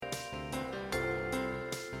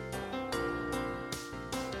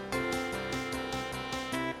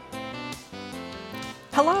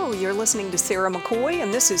Hello, you're listening to Sarah McCoy,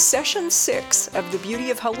 and this is Session 6 of The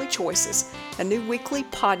Beauty of Holy Choices, a new weekly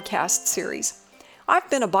podcast series. I've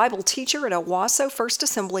been a Bible teacher at Owasso First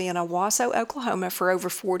Assembly in Owasso, Oklahoma for over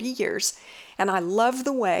 40 years, and I love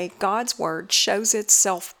the way God's Word shows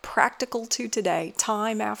itself practical to today,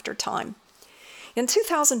 time after time. In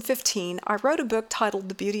 2015, I wrote a book titled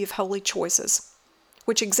The Beauty of Holy Choices,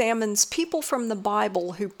 which examines people from the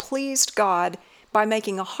Bible who pleased God by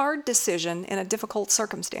making a hard decision in a difficult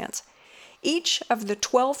circumstance. Each of the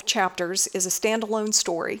 12 chapters is a standalone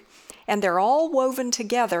story, and they're all woven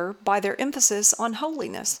together by their emphasis on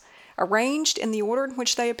holiness, arranged in the order in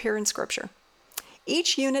which they appear in Scripture.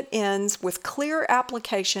 Each unit ends with clear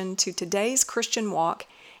application to today's Christian walk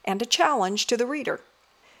and a challenge to the reader.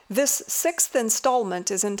 This sixth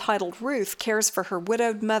installment is entitled Ruth Cares for Her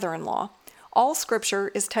Widowed Mother-in-Law. All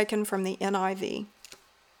Scripture is taken from the NIV.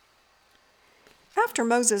 After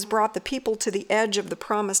Moses brought the people to the edge of the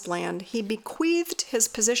Promised Land, he bequeathed his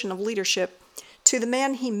position of leadership to the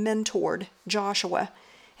man he mentored, Joshua,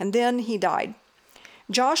 and then he died.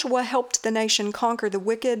 Joshua helped the nation conquer the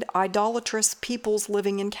wicked, idolatrous peoples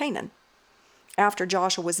living in Canaan. After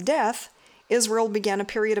Joshua's death, Israel began a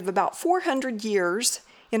period of about 400 years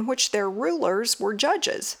in which their rulers were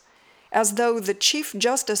judges, as though the Chief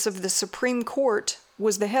Justice of the Supreme Court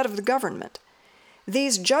was the head of the government.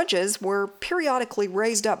 These judges were periodically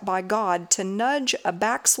raised up by God to nudge a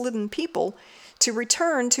backslidden people to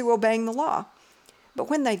return to obeying the law. But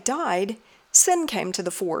when they died, sin came to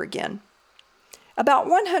the fore again. About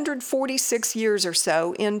 146 years or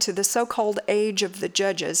so into the so-called Age of the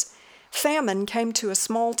Judges, famine came to a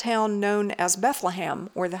small town known as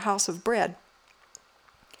Bethlehem, or the House of Bread.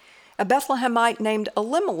 A Bethlehemite named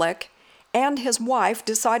Elimelech and his wife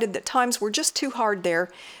decided that times were just too hard there,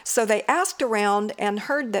 so they asked around and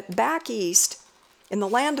heard that back east, in the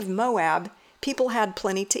land of Moab, people had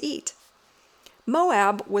plenty to eat.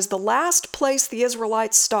 Moab was the last place the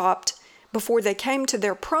Israelites stopped before they came to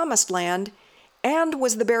their promised land and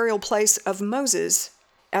was the burial place of Moses,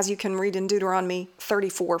 as you can read in Deuteronomy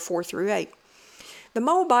 34, 4-8. The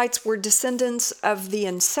Moabites were descendants of the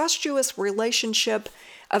incestuous relationship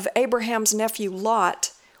of Abraham's nephew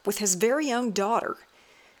Lot with his very own daughter,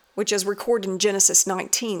 which is recorded in Genesis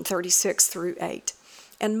 19, 36-8.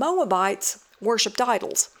 And Moabites worshipped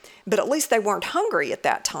idols, but at least they weren't hungry at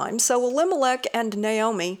that time, so Elimelech and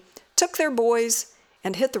Naomi took their boys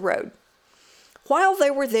and hit the road. While they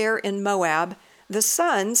were there in Moab, the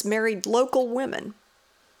sons married local women.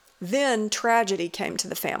 Then tragedy came to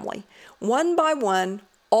the family. One by one,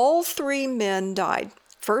 all three men died.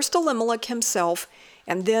 First Elimelech himself,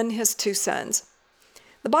 and then his two sons.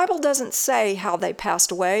 The Bible doesn't say how they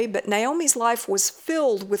passed away, but Naomi's life was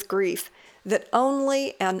filled with grief that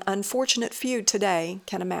only an unfortunate few today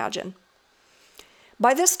can imagine.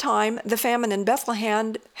 By this time, the famine in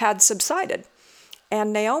Bethlehem had subsided,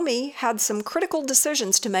 and Naomi had some critical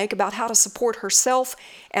decisions to make about how to support herself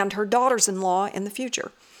and her daughters-in-law in the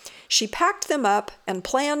future. She packed them up and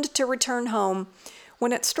planned to return home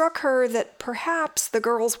when it struck her that perhaps the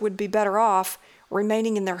girls would be better off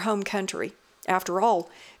remaining in their home country. After all,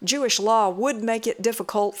 Jewish law would make it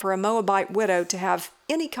difficult for a Moabite widow to have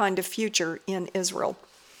any kind of future in Israel.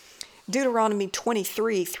 Deuteronomy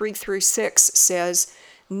 23, 3-6 says,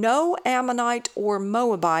 "No Ammonite or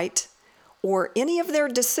Moabite or any of their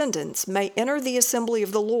descendants may enter the assembly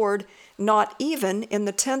of the Lord, not even in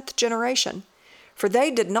the 10th generation. For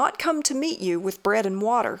they did not come to meet you with bread and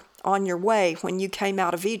water on your way when you came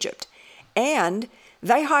out of Egypt. And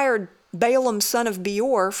they hired Balaam son of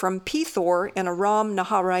Beor from Pethor in Aram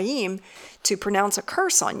Naharaim to pronounce a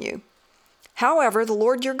curse on you. However, the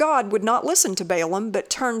Lord your God would not listen to Balaam, but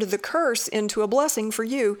turned the curse into a blessing for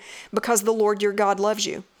you, because the Lord your God loves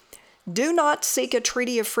you. Do not seek a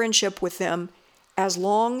treaty of friendship with them as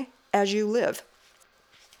long as you live."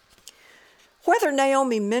 Whether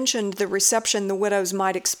Naomi mentioned the reception the widows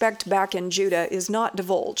might expect back in Judah is not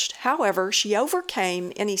divulged. However, she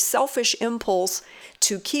overcame any selfish impulse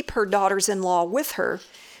to keep her daughters-in-law with her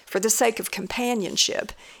for the sake of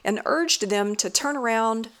companionship and urged them to turn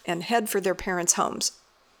around and head for their parents' homes.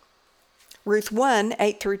 Ruth 1,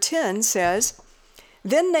 8-10 says,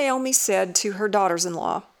 "Then Naomi said to her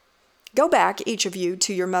daughters-in-law, 'Go back, each of you,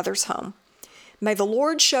 to your mother's home. May the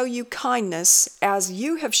Lord show you kindness as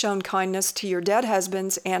you have shown kindness to your dead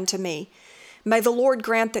husbands and to me. May the Lord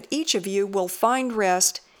grant that each of you will find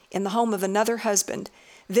rest in the home of another husband.'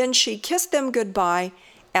 Then she kissed them goodbye,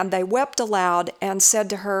 and they wept aloud and said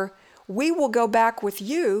to her, 'We will go back with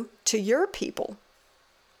you to your people.'"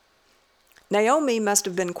 Naomi must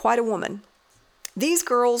have been quite a woman. These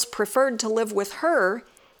girls preferred to live with her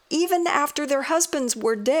even after their husbands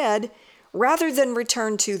were dead, rather than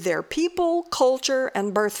return to their people, culture,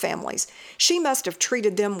 and birth families. She must have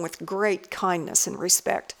treated them with great kindness and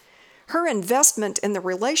respect. Her investment in the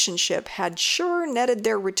relationship had sure netted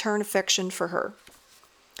their return affection for her.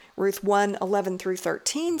 Ruth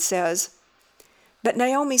 1:11-13 says, "But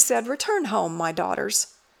Naomi said, 'Return home, my daughters.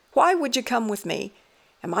 Why would you come with me?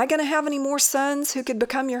 Am I going to have any more sons who could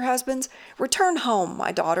become your husbands? Return home,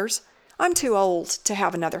 my daughters. I'm too old to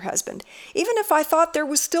have another husband. Even if I thought there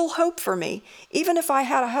was still hope for me, even if I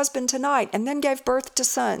had a husband tonight and then gave birth to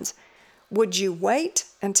sons, would you wait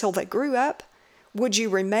until they grew up? Would you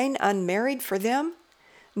remain unmarried for them?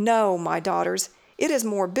 No, my daughters, it is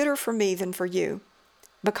more bitter for me than for you,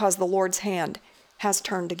 because the Lord's hand has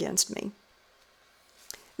turned against me.'"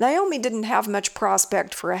 Naomi didn't have much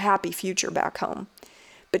prospect for a happy future back home,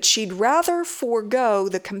 but she'd rather forego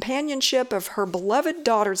the companionship of her beloved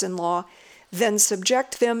daughters-in-law than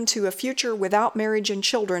subject them to a future without marriage and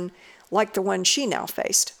children like the one she now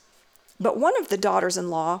faced. But one of the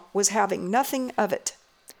daughters-in-law was having nothing of it.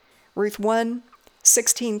 Ruth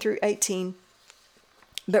 1:16-18.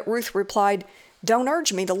 But Ruth replied, "Don't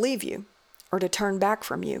urge me to leave you or to turn back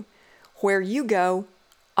from you. Where you go,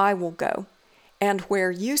 I will go, and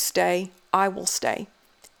where you stay, I will stay.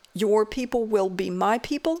 Your people will be my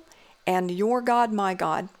people, and your God my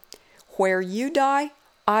God. Where you die,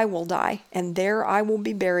 I will die, and there I will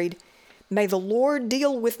be buried. May the Lord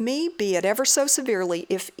deal with me, be it ever so severely,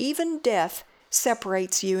 if even death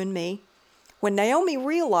separates you and me." When Naomi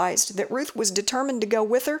realized that Ruth was determined to go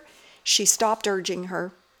with her, she stopped urging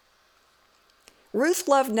her. Ruth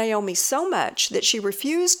loved Naomi so much that she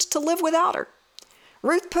refused to live without her.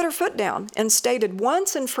 Ruth put her foot down and stated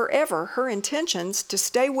once and forever her intentions to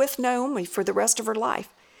stay with Naomi for the rest of her life.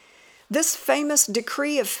 This famous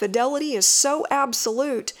decree of fidelity is so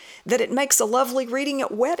absolute that it makes a lovely reading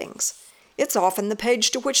at weddings. It's often the page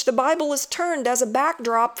to which the Bible is turned as a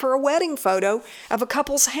backdrop for a wedding photo of a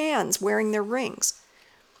couple's hands wearing their rings.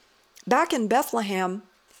 Back in Bethlehem,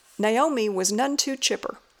 Naomi was none too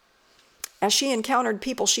chipper. As she encountered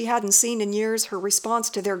people she hadn't seen in years, her response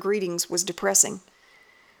to their greetings was depressing.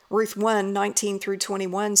 Ruth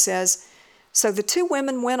 1:19-21 says, "So the two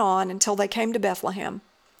women went on until they came to Bethlehem.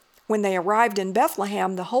 When they arrived in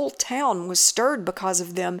Bethlehem, the whole town was stirred because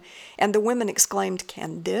of them, and the women exclaimed,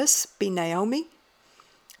 'Can this be Naomi?'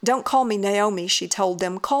 'Don't call me Naomi,' she told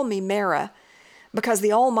them, 'call me Mara, because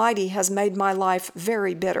the Almighty has made my life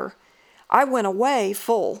very bitter. I went away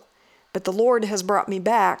full, but the Lord has brought me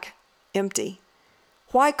back empty.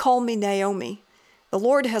 Why call me Naomi? The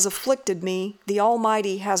Lord has afflicted me. The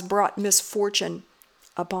Almighty has brought misfortune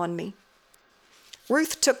upon me.'"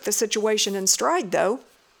 Ruth took the situation in stride, though,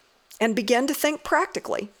 and began to think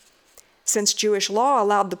practically. Since Jewish law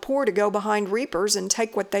allowed the poor to go behind reapers and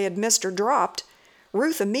take what they had missed or dropped,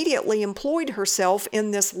 Ruth immediately employed herself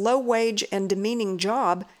in this low-wage and demeaning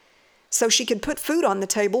job so she could put food on the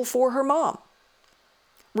table for her mom.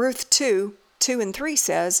 Ruth 2:2-3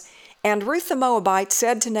 says, "And Ruth the Moabite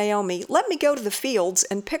said to Naomi, 'Let me go to the fields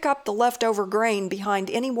and pick up the leftover grain behind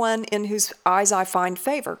anyone in whose eyes I find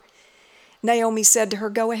favor.' Naomi said to her,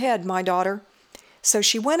 'Go ahead, my daughter.' So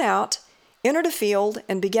she went out, entered a field,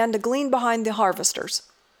 and began to glean behind the harvesters.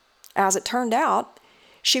 As it turned out,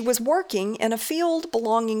 she was working in a field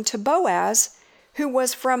belonging to Boaz, who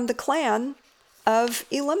was from the clan of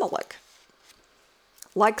Elimelech."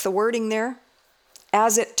 Like the wording there,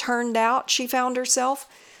 as it turned out, she found herself.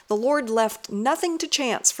 The Lord left nothing to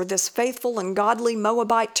chance for this faithful and godly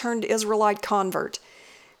Moabite-turned-Israelite convert.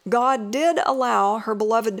 God did allow her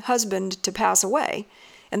beloved husband to pass away,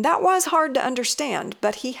 and that was hard to understand,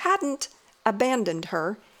 but he hadn't abandoned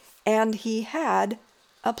her, and he had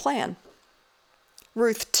a plan.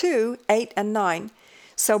 Ruth 2:8-9.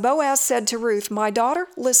 "So Boaz said to Ruth, 'My daughter,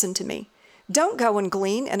 listen to me. Don't go and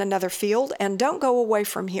glean in another field, and don't go away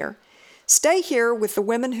from here. Stay here with the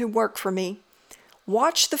women who work for me.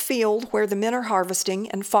 Watch the field where the men are harvesting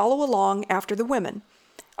and follow along after the women.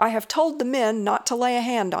 I have told the men not to lay a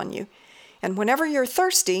hand on you. And whenever you're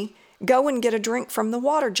thirsty, go and get a drink from the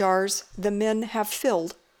water jars the men have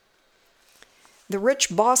filled.'" The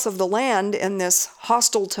rich boss of the land in this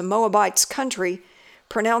hostile to Moabites country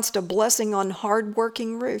pronounced a blessing on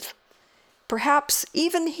hard-working Ruth. Perhaps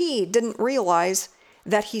even he didn't realize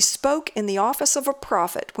that he spoke in the office of a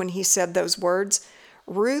prophet when he said those words.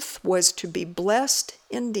 Ruth was to be blessed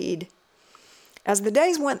indeed. As the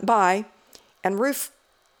days went by, and Ruth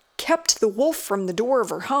kept the wolf from the door of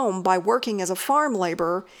her home by working as a farm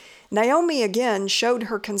laborer, Naomi again showed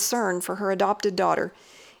her concern for her adopted daughter.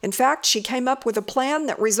 In fact, she came up with a plan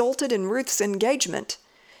that resulted in Ruth's engagement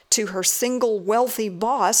to her single wealthy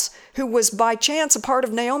boss who was by chance a part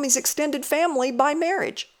of Naomi's extended family by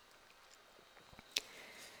marriage.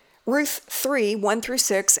 Ruth 3, 1 through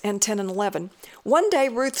 6, and 10 and 11. One day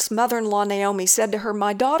Ruth's mother-in-law Naomi said to her,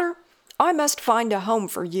 "My daughter, I must find a home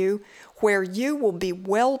for you where you will be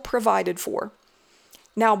well provided for.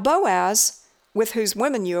 Now Boaz, with whose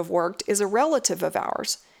women you have worked, is a relative of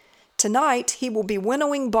ours. Tonight he will be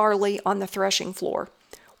winnowing barley on the threshing floor.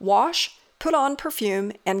 Wash, put on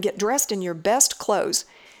perfume, and get dressed in your best clothes.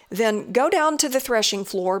 Then go down to the threshing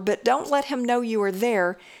floor, but don't let him know you are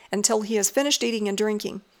there until he has finished eating and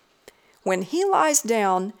drinking. When he lies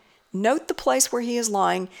down, note the place where he is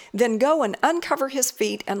lying, then go and uncover his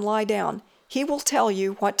feet and lie down. He will tell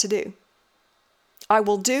you what to do." "I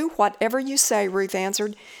will do whatever you say," Ruth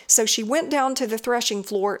answered. So she went down to the threshing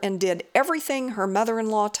floor and did everything her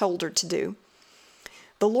mother-in-law told her to do.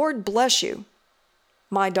 "The Lord bless you,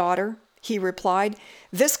 my daughter," he replied.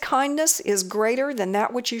 "This kindness is greater than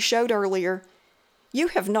that which you showed earlier. You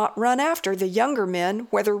have not run after the younger men,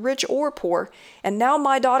 whether rich or poor. And now,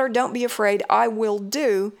 my daughter, don't be afraid. I will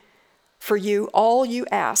do for you all you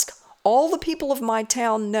ask. All the people of my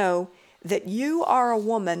town know that you are a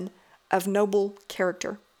woman of noble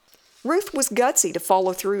character." Ruth was gutsy to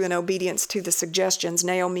follow through in obedience to the suggestions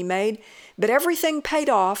Naomi made, but everything paid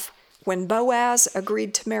off when Boaz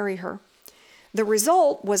agreed to marry her. The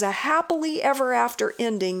result was a happily ever after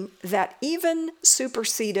ending that even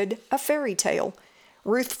superseded a fairy tale.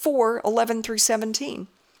 Ruth 4, 11 through 17.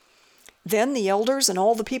 Then the elders and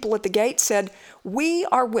all the people at the gate said, "We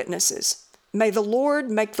are witnesses. May the Lord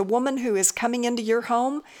make the woman who is coming into your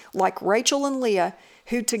home like Rachel and Leah,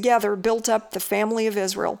 who together built up the family of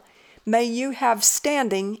Israel. May you have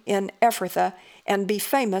standing in Ephrathah and be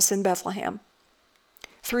famous in Bethlehem.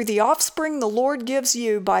 Through the offspring the Lord gives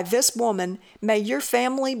you by this woman, may your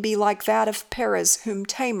family be like that of Perez, whom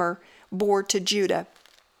Tamar bore to Judah."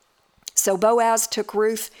 So Boaz took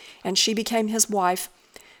Ruth, and she became his wife.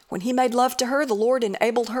 When he made love to her, the Lord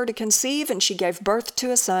enabled her to conceive, and she gave birth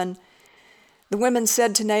to a son. The women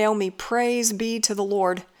said to Naomi, "Praise be to the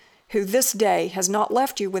Lord, who this day has not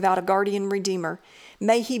left you without a guardian redeemer.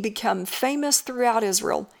 May he become famous throughout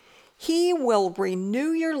Israel. He will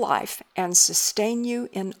renew your life and sustain you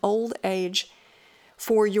in old age.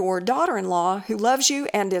 For your daughter-in-law, who loves you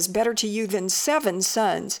and is better to you than 7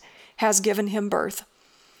 sons, has given him birth."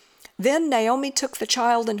 Then Naomi took the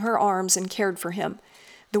child in her arms and cared for him.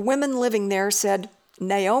 The women living there said,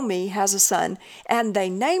 "Naomi has a son," and they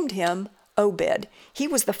named him Obed. He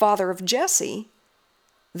was the father of Jesse,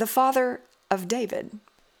 the father of David.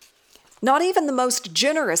 Not even the most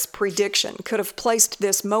generous prediction could have placed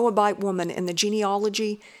this Moabite woman in the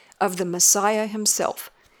genealogy of the Messiah himself.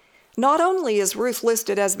 Not only is Ruth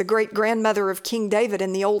listed as the great-grandmother of King David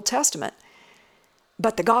in the Old Testament,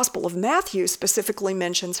 but the Gospel of Matthew specifically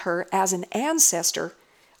mentions her as an ancestor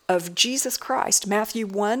of Jesus Christ. Matthew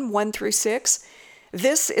 1, 1 through 6.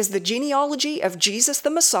 This is the genealogy of Jesus the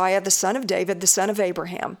Messiah, the son of David, the son of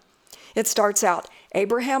Abraham. It starts out,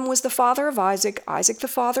 Abraham was the father of Isaac, Isaac the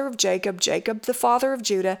father of Jacob, Jacob the father of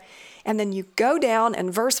Judah. And then you go down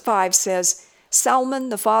and verse 5 says, Salmon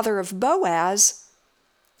the father of Boaz,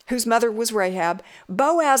 whose mother was Rahab,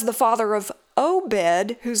 Boaz the father of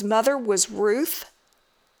Obed, whose mother was Ruth.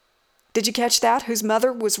 Did you catch that? Whose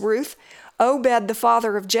mother was Ruth? Obed the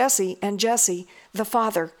father of Jesse, and Jesse the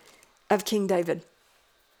father of King David.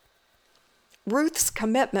 Ruth's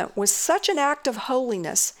commitment was such an act of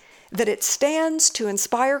holiness that it stands to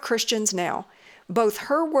inspire Christians now. Both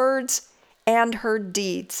her words and her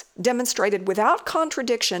deeds demonstrated without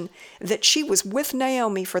contradiction that she was with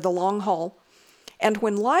Naomi for the long haul. And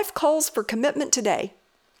when life calls for commitment today,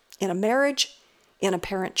 in a marriage, in a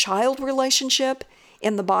parent-child relationship,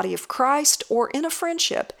 in the body of Christ, or in a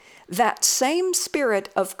friendship, that same spirit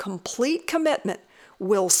of complete commitment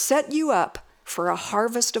will set you up for a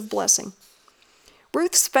harvest of blessing.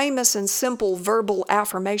 Ruth's famous and simple verbal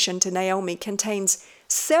affirmation to Naomi contains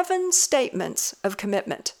 7 statements of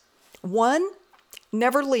commitment. 1,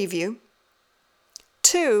 never leave you.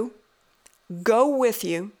 2, go with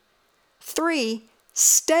you. 3,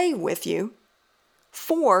 stay with you.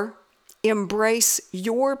 4, embrace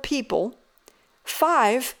your people.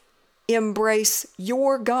 5, embrace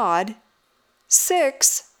your God.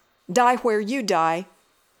 6, die where you die.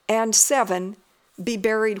 And 7, be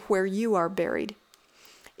buried where you are buried.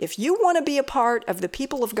 If you want to be a part of the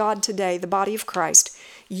people of God today, the body of Christ,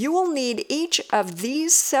 you will need each of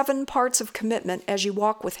these 7 parts of commitment as you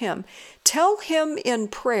walk with Him. Tell Him in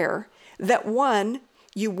prayer that 1,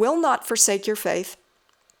 you will not forsake your faith.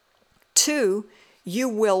 2, you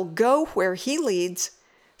will go where He leads.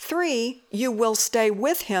 3, you will stay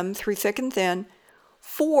with him through thick and thin.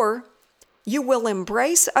 4, you will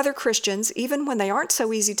embrace other Christians even when they aren't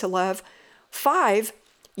so easy to love. 5,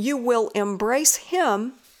 you will embrace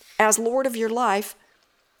him as Lord of your life.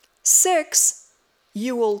 6,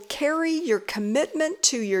 you will carry your commitment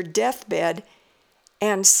to your deathbed.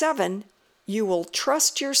 And 7, you will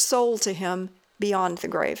trust your soul to him beyond the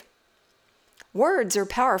grave. Words are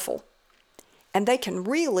powerful, and they can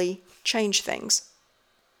really change things.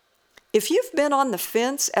 If you've been on the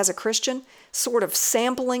fence as a Christian, sort of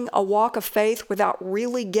sampling a walk of faith without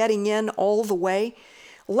really getting in all the way,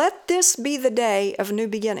 let this be the day of new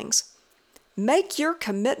beginnings. Make your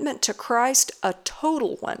commitment to Christ a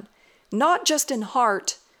total one, not just in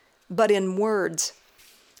heart, but in words.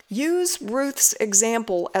 Use Ruth's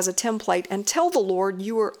example as a template and tell the Lord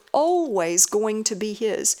you are always going to be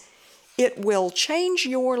his. It will change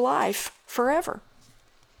your life forever.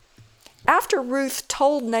 After Ruth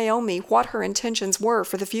told Naomi what her intentions were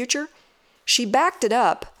for the future, she backed it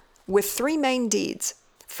up with 3 main deeds.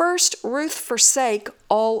 First, Ruth forsake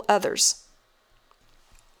all others.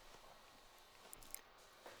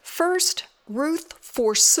 First, Ruth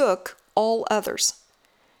forsook all others.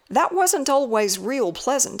 That wasn't always real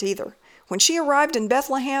pleasant either. When she arrived in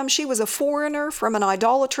Bethlehem, she was a foreigner from an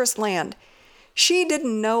idolatrous land. She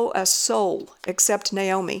didn't know a soul except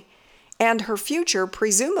Naomi, and her future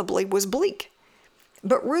presumably was bleak.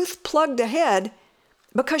 But Ruth plugged ahead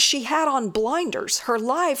because she had on blinders. Her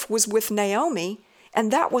life was with Naomi,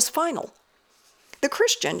 and that was final. The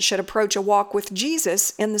Christian should approach a walk with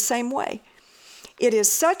Jesus in the same way. It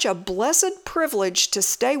is such a blessed privilege to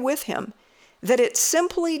stay with him that it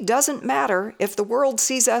simply doesn't matter if the world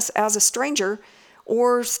sees us as a stranger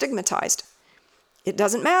or stigmatized. It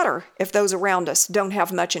doesn't matter if those around us don't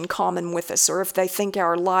have much in common with us or if they think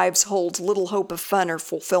our lives hold little hope of fun or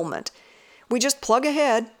fulfillment. We just plug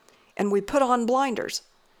ahead and we put on blinders.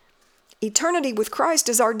 Eternity with Christ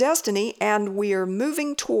is our destiny, and we are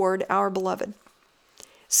moving toward our beloved.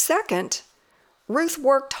 Second, Ruth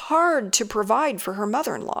worked hard to provide for her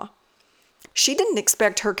mother-in-law. She didn't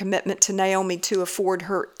expect her commitment to Naomi to afford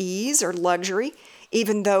her ease or luxury,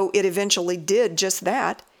 even though it eventually did just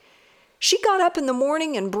that. She got up in the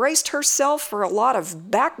morning and braced herself for a lot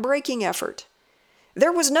of back-breaking effort.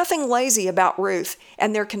 There was nothing lazy about Ruth,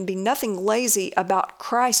 and there can be nothing lazy about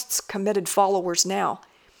Christ's committed followers now.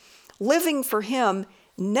 Living for him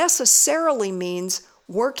necessarily means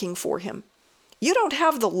working for him. You don't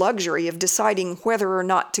have the luxury of deciding whether or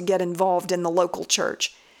not to get involved in the local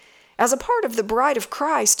church. As a part of the bride of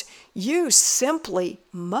Christ, you simply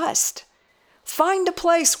must. Find a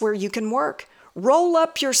place where you can work. Roll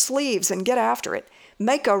up your sleeves and get after it.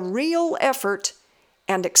 Make a real effort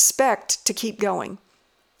and expect to keep going.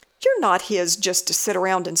 You're not his just to sit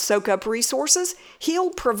around and soak up resources. He'll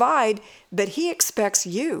provide, but he expects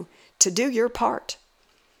you to do your part.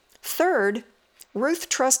 Third, Ruth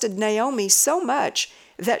trusted Naomi so much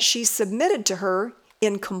that she submitted to her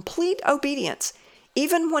in complete obedience,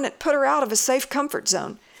 even when it put her out of a safe comfort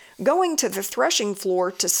zone. Going to the threshing floor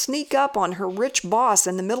to sneak up on her rich boss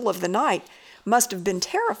in the middle of the night must have been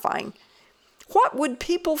terrifying. What would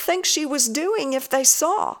people think she was doing if they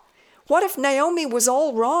saw? What if Naomi was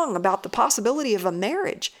all wrong about the possibility of a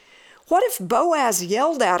marriage? What if Boaz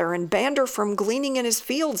yelled at her and banned her from gleaning in his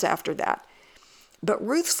fields after that? But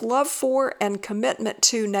Ruth's love for and commitment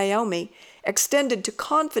to Naomi extended to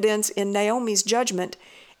confidence in Naomi's judgment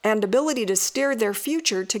and ability to steer their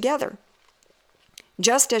future together.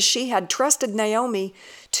 Just as she had trusted Naomi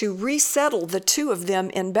to resettle the two of them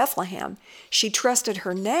in Bethlehem, she trusted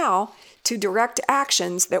her now to direct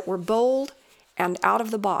actions that were bold and out of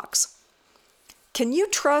the box. Can you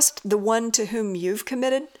trust the one to whom you've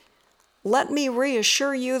committed? Let me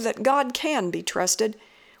reassure you that God can be trusted.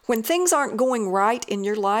 When things aren't going right in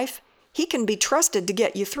your life, he can be trusted to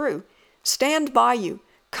get you through, stand by you,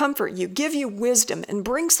 comfort you, give you wisdom, and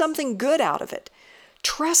bring something good out of it.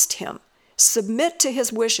 Trust him. Submit to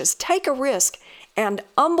his wishes. Take a risk and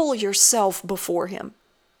humble yourself before him.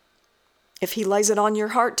 If he lays it on your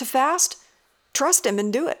heart to fast, trust him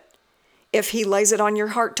and do it. If he lays it on your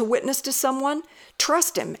heart to witness to someone,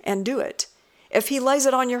 trust him and do it. If he lays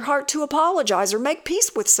it on your heart to apologize or make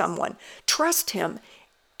peace with someone, trust him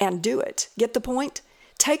and do it. Get the point?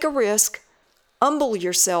 Take a risk, humble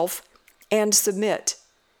yourself, and submit.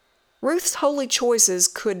 Ruth's holy choices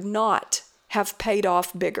could not have paid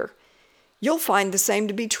off bigger. You'll find the same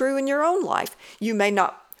to be true in your own life. You may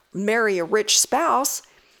not marry a rich spouse,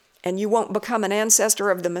 and you won't become an ancestor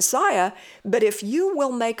of the Messiah, but if you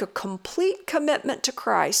will make a complete commitment to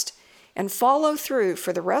Christ and follow through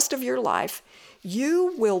for the rest of your life,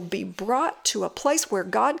 you will be brought to a place where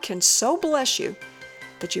God can so bless you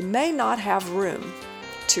that you may not have room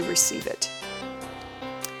to receive it.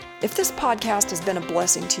 If this podcast has been a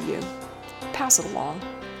blessing to you, pass it along.